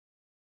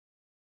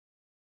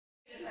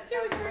2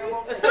 and 3.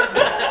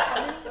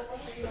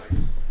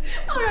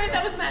 Alright,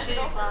 that was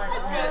magical.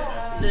 That's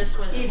good. This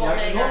was evil.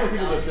 Yeah, normally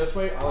people do it this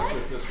way. I like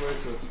it this way.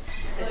 So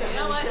you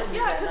know what?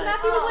 Yeah, because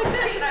Matthew was like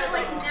this, and I was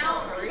like,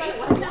 now,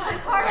 what's not my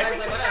card? I was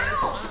like, whatever.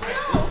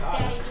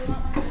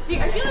 See,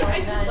 I feel like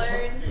I should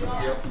learn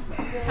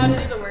how to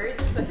do the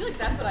words, because I feel like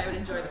that's what I would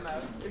enjoy the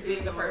most, is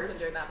being the person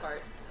during that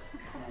part.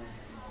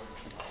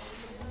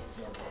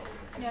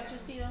 Yeah,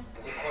 just see them.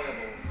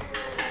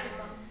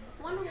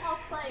 Wonderwall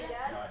play,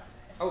 Dad.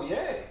 Oh,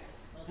 yay.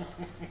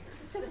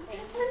 Isn't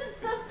it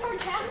so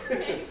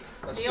sarcastic?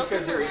 Neil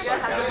Cesariga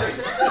has a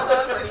version of this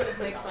song where he just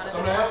makes fun of it.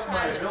 I'm going to ask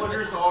my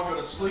villagers to all go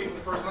to sleep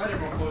the first night.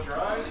 Everyone close your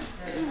eyes.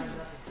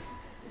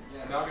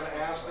 Now I'm going to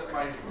ask that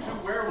my 2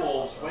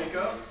 werewolves wake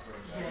up,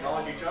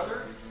 acknowledge each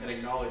other, and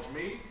acknowledge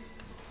me.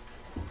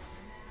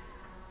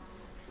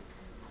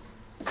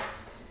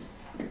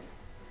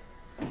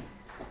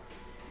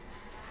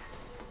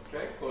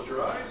 Okay, close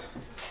your eyes.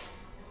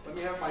 Let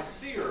me have my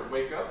seer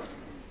wake up,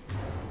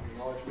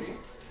 acknowledge me.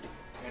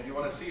 And you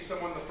want to see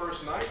someone the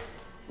first night?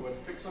 Go ahead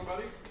and pick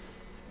somebody.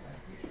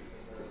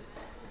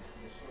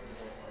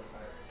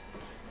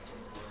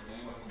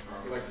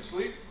 You like to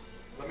sleep?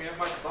 Let me have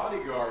my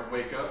bodyguard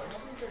wake up.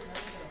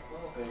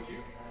 Thank you.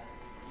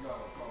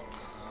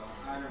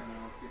 I don't know.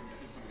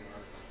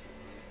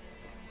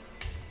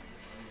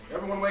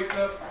 Everyone wakes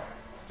up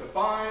to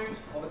find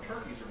all the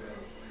turkeys are dead.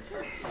 I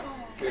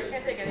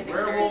can't take anything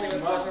Werewolves seriously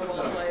with must have role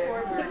done play.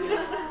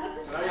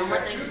 No more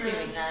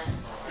Thanksgiving, guys.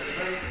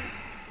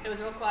 It was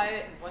real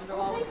quiet. One girl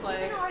always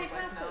played. It already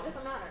passed, so it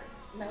doesn't matter.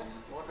 No.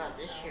 What about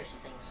this year's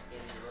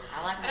Thanksgiving?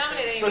 I like I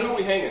nominated So Amy. who are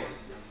we hanging?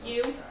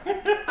 You.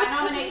 I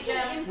nominate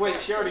Jim. Wait,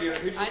 she already.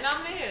 Who'd you? I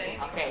nominated Amy.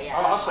 Okay, yeah.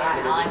 Oh, I'll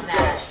second I like it.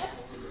 that.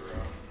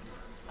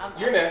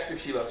 You're next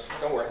if she loves.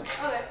 Don't worry.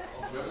 Okay.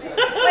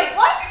 Wait,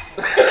 what?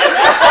 You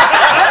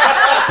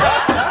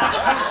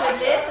should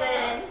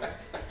listen.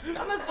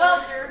 I'm a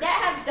vulture. That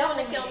has double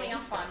to kill me. I'm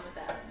fine with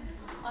that.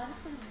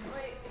 Honestly,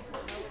 wait.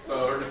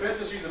 So her defense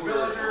is she's a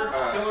villager,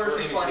 killer,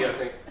 We're she's ABC, I fine.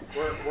 think.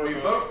 We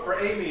vote for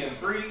Amy in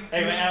 3, 2,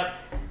 Hey, man,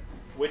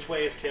 which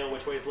way is kill,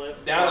 which way is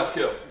live? Down is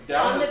kill.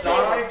 down On is the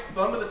die,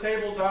 thumb to the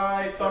table,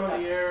 die, thumb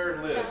in the air,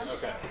 lives.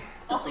 Okay.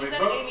 Also, you So we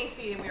said vote. Amy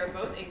C, and we are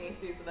both Amy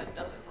C, so that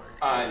doesn't work.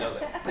 I know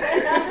that.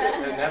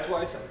 And that's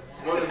why I said it.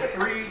 Vote in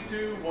 3,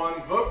 2,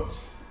 1, vote.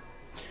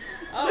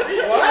 Oh,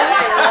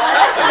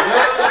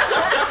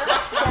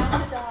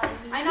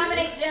 I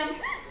nominate Jim.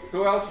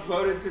 Who else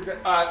voted today?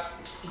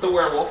 The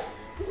werewolf.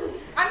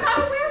 I'm not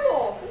a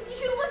werewolf.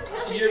 You look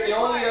down. You're the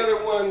only other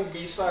one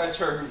besides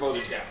her who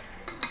voted down.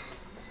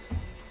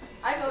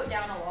 I vote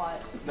down a lot.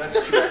 That's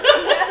true.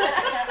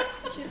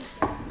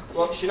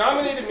 Well, she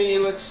nominated me.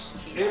 Let's.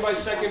 Anybody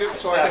second it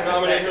so I can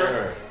nominate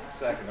her?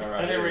 Second, all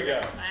right. And here we go.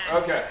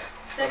 Okay.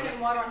 Second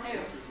one on who?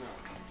 Do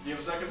you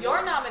have a second?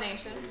 your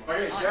nomination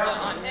Okay, on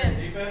Jasmine, him.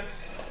 defense.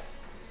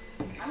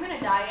 I'm gonna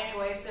die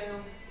anyway, so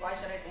why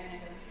should I say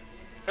anything?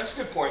 That's a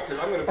good point because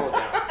I'm going to vote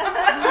down.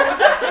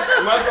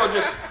 You might as well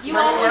just You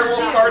turn the always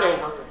werewolf do. card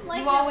over.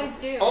 You always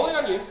do. Only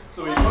on you.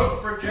 So we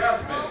vote for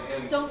Jasmine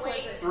in Don't flip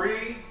it.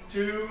 3,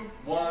 2,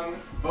 1,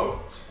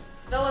 vote.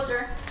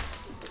 Villager.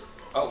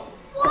 Oh.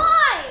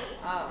 Why?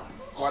 Oh.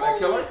 Why not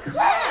kill her?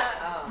 Yes.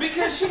 Oh.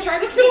 Because she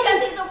tried to kill me.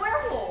 Because he's a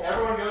werewolf.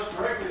 Everyone goes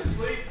directly to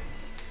sleep.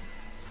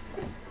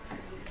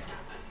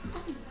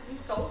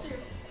 Told you.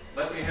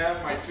 Let me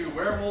have my 2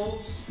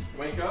 werewolves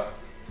wake up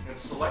and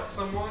select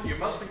someone. You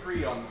must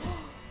agree on them.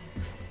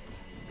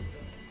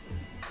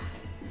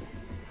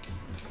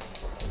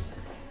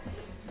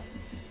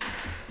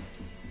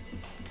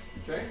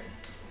 Okay.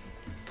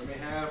 Let me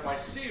have my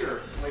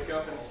seer wake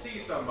up and see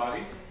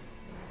somebody.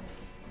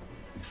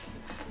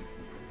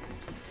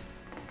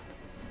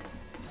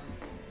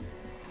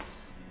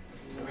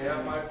 Let me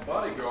have my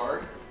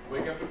bodyguard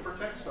wake up and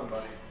protect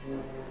somebody.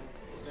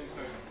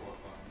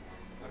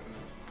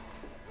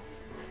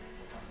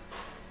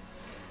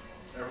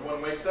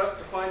 Everyone wakes up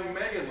to find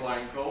Megan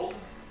lying cold.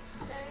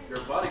 Your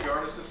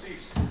bodyguard is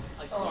deceased.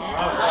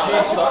 Oh, She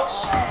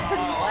sucks.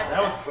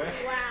 that was quick.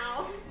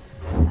 Wow.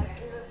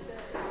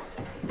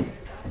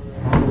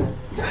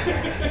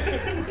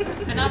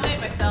 I nominate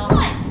myself.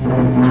 What?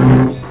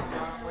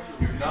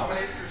 You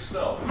nominate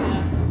yourself.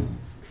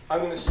 I'm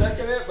going to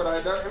second it, but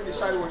I haven't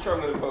decided which one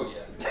I'm going to vote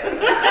yet.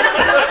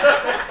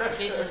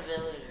 She's a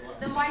villager.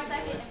 Then why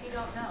second if you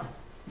don't know?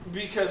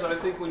 Because I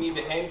think we need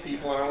to hang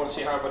people, and I want to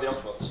see how everybody else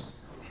votes.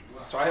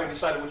 So I haven't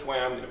decided which way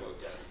I'm going to vote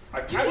yet.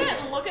 You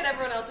can't look at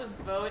everyone else's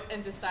vote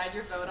and decide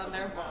your vote on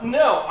their vote.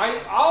 No,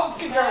 I'll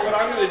figure out what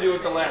I'm going to do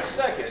at the last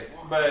second,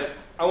 but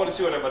I want to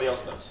see what everybody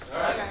else does. All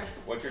right. Okay.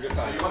 What you're So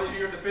deciding. you want to do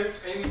your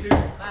defense, Amy, too?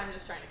 I'm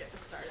just trying to get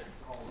this started.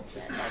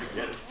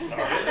 Get it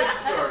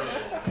started.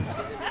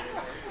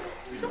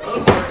 We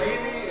vote for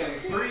Amy in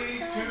 3,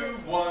 2,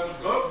 1,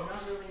 vote.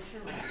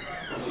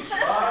 She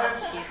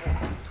survives.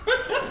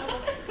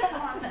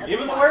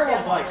 Even the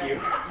werewolves like you.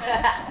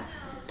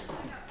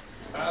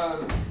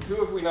 Who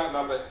have we not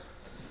nominated?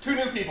 2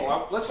 new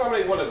people. Let's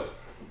nominate one of them.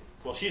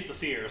 Well, she's the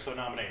seer, so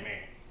nominate me.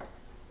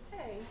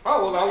 Hey.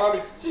 Oh, well, I'll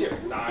nominate Tia.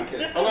 No, I'm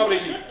kidding. I'll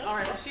nominate you.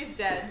 Alright, well, she's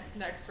dead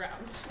next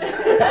round. So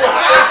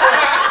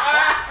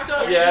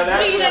Yeah,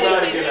 that's see not a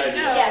anything good you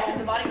idea. know, Yeah, because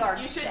the bodyguard.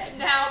 you should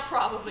now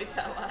probably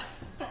tell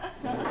us.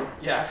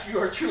 Yeah, if you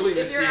are truly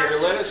the If you're seer,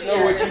 actually let the us know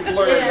seer. what you've If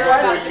learned you're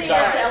not before you seeing,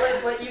 tell die.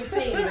 us what you've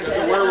seen. Because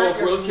a if werewolf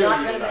not, will you're kill not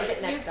you gonna tonight. make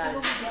it next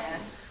time.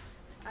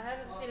 I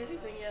haven't seen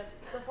anything yet.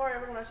 So far,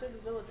 everyone I chose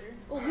is villager.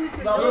 Well, who's the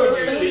Who have you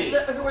Villagers. seen?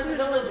 Who are the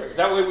villagers?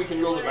 That way we can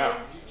rule them out.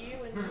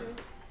 You and you.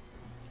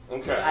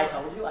 Okay. I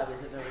told you I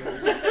was a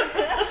villager.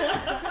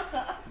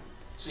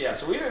 So yeah,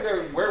 so either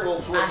they're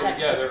werewolves I working have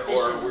together or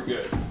we're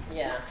suspicions. good.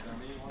 Yeah.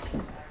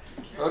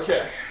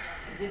 Okay.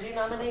 Did you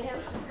nominate him?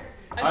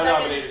 I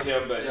nominated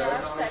him, but Yeah,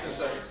 I'll nomination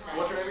second. second.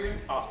 What's your name again?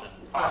 Austin.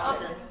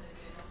 Austin.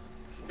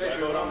 Okay, so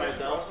you vote on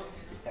myself.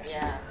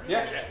 Yeah.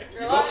 Yeah.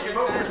 You're You allowed vote, to you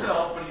vote for defend.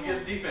 yourself, but you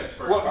get defense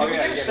first. Well, did we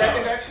get a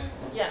second actually?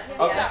 Yeah.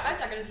 Okay. Yeah, I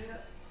seconded you.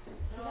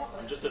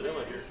 I'm just a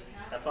villager.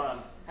 Have fun.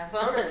 Have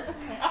fun.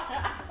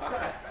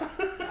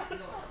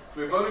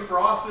 We're voting for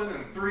Austin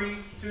in 3,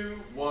 2,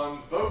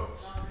 1,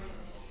 vote.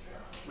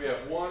 We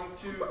have 1,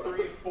 2,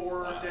 3,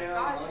 4 down.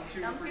 Gosh, 1,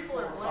 2, some 3, people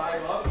 4, are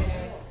 5 up. bloodthirsty.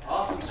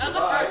 Austin That was the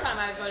first survives. time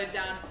I voted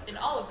down in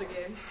all of the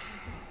games.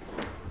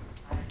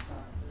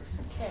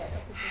 Okay.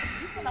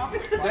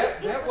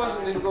 That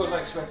wasn't as go as I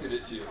expected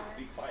it to.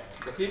 Be quiet.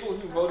 The people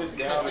who voted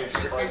down You're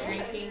surprised me.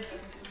 drinking.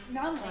 I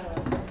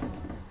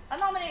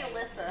nominate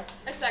Alyssa.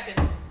 I second.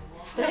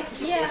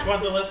 Yeah. Which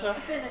one's Alyssa?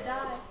 Finna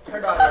die. Her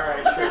daughter.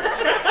 Alright,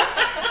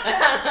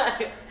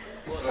 sure.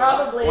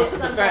 Probably What's the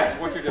sometime. defense?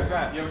 What's your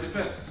defense? You have a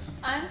defense.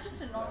 I'm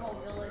just a normal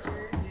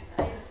villager. I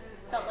just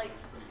felt like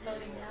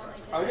voting down. I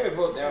guess. I'm gonna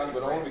vote down,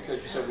 but only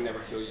because you said we never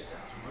kill you.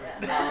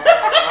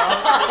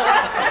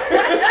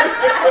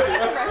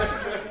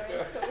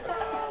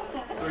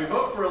 So we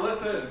vote for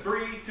Alyssa in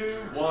 3, 2,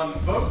 1,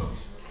 vote.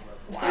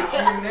 It's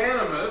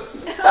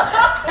unanimous.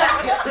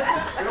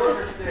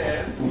 Villager's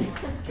dead.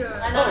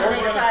 I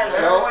nominate Tyler.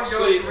 Everyone goes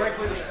sleep.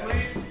 directly to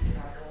sleep.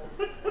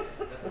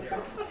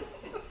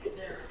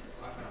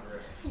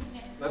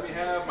 Let me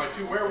have my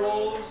 2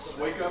 werewolves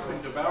wake up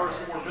and devour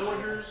some more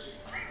villagers.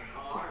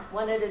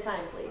 One at a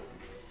time, please.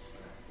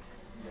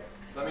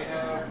 Let me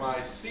have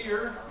my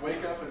seer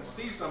wake up and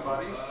see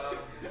somebody.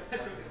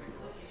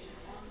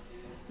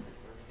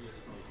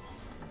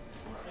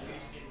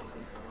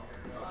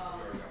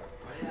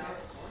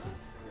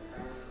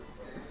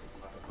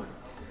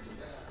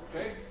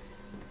 Okay.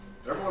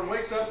 Everyone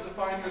wakes up to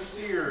find the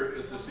seer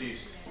is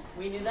deceased.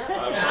 We knew that I'm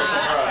was so coming.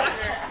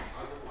 surprised.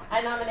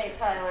 I nominate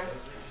Tyler.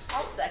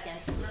 I'll second.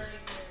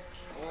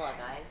 Hold on,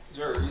 guys. Is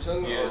there a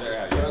reason? Yeah, or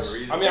there just has to be a because?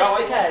 reason. I mean, Just I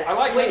like because. I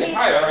like When hanging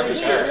he's- Tyler. I'm when just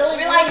he's curious. really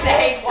We like to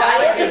hate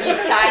Tyler because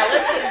he's Tyler.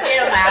 Let's just get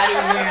him out of He's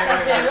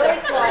been here. really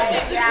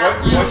quiet. What's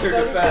your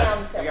Voted down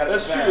defense? several You got a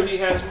That's true.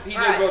 defense. He did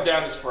Alright. vote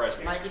down to surprise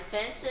me. My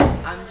defense is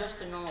I'm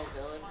just a normal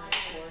villager, of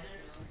course.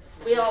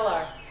 We all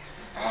are.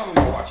 I'm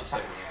gonna watch his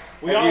head.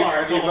 We all are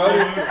Have you until the full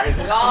voted? moon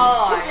rises.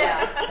 Oh,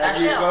 yeah. Have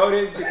you No.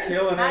 voted to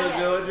kill Not another yet.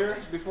 villager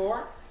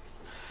before?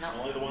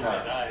 Only the ones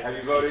that died. Have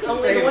you voted to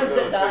Only save the ones a that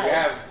villager? So died. you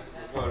have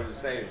voted to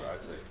save,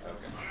 I'd say.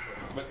 Okay.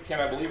 But can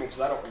I believe him? Because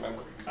I don't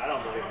remember. I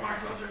don't believe him.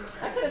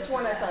 I could have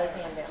sworn I saw his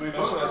hand So we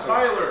down. vote for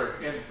Tyler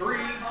in 3,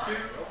 2,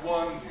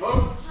 1,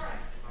 vote.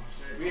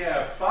 We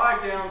have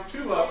 5 down,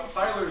 2 up.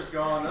 Tyler's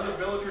gone. Another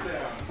villager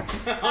down.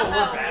 Oh,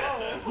 we're bad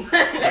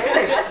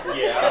at this.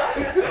 Yeah.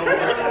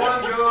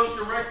 Everyone goes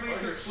directly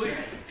to sleep.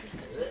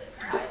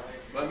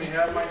 Let me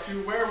have my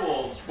 2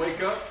 werewolves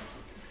wake up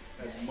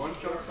and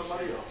munch on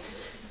somebody else.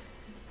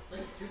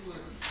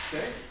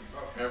 Okay?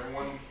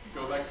 Everyone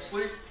go back to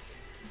sleep.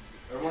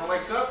 Everyone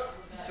wakes up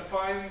to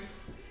find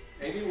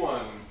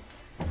 81.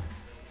 Well,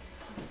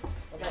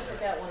 that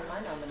took out one of my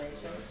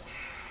nominations.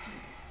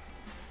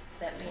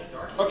 That means.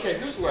 Okay,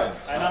 who's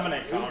left? I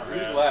nominate Who's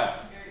Conrad.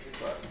 left?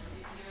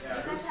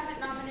 You guys haven't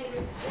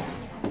nominated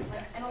Jim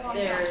in a long time.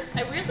 There's.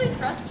 I weirdly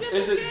trust Jim.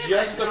 Is this it game.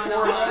 just the I don't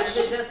 4 know. of us?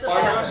 Is it just the 5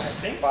 of five? I us?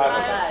 think so.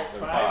 Five.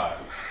 Five.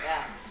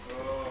 Yeah.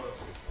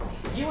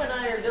 You and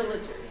I are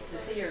villagers. The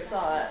seer saw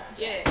us.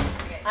 Yeah.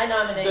 I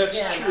nominate That's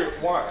Jim. true.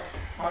 Why?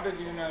 How did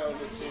you know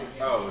the seer?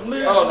 Oh,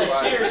 Movement. Oh, the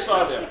seer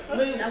saw them.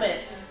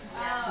 Movement.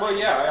 Well,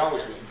 yeah, I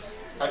always move.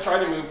 I try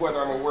to move whether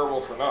I'm a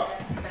werewolf or not.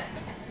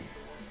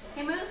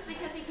 He moves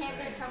because he can't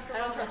get comfortable. I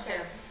don't in the trust chair.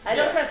 him. I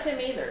don't Yeah. trust him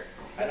either.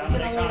 I You can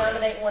nominate only Conrad.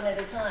 nominate one at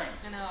a time.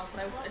 I know,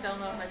 but I don't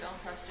know if I don't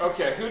trust Jim.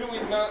 Okay, who do we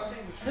not?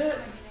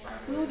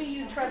 Who do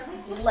you trust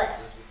less?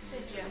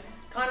 Jim.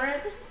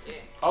 Conrad?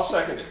 I'll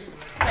second it.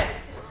 Okay.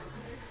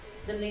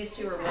 Then these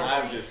two are I'm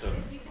werewolves. just a.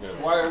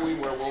 Why are we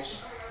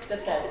werewolves?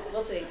 Just guys,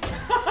 we'll see.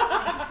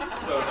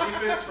 So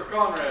defense for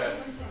Conrad.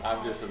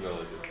 I'm just a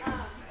villager.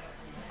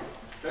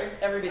 Okay?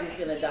 Everybody's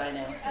gonna die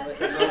now, so it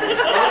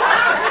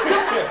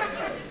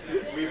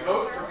We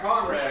vote for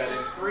Conrad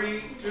in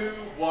 3, 2,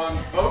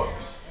 1, vote.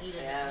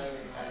 Yeah.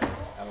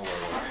 I'm a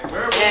werewolf.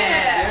 Werewolf is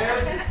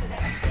dead.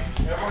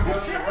 Everyone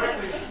goes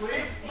directly to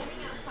sleep.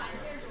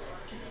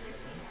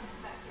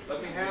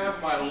 Let me have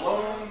my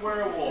lone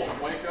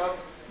werewolf wake up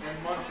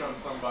and munch on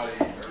somebody.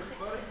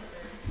 Everybody?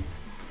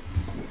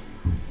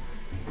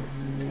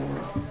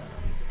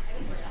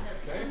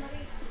 Okay.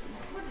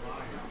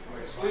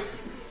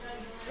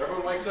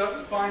 wakes up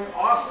and finds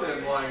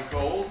Austin lying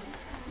cold.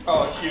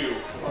 Oh, it's you.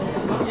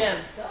 Jim.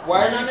 Why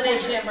I are you nominate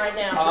pushing- Jim right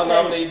now. I'll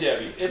because- nominate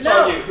Debbie. It's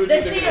no, on you. Who do the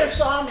you think seer it is?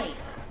 saw me.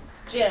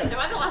 Jim. Am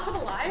I the last one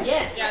alive?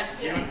 Yes. Yeah,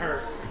 it's You and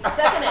her.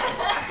 Second it.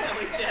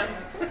 definitely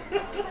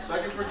Jim.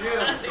 Second for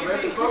Jim. So we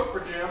have to vote for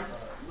Jim.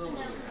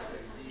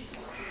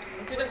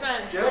 Good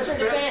defense. Jim's What's your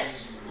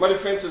defense? My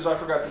defense is I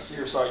forgot the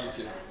seer saw you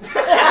too.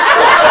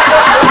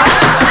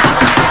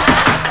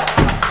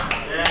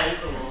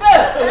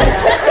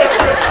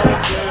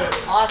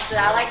 Austin,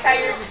 I like how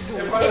you're just.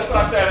 If I'd have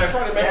thought that, I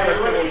probably Yeah,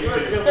 would you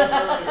have killed you too.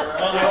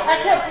 I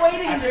kept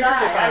waiting I to figured if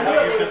die. I I knew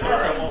really you was could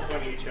funny. werewolf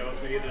when you chose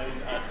me, then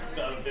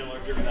the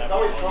villager that It's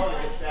always fun.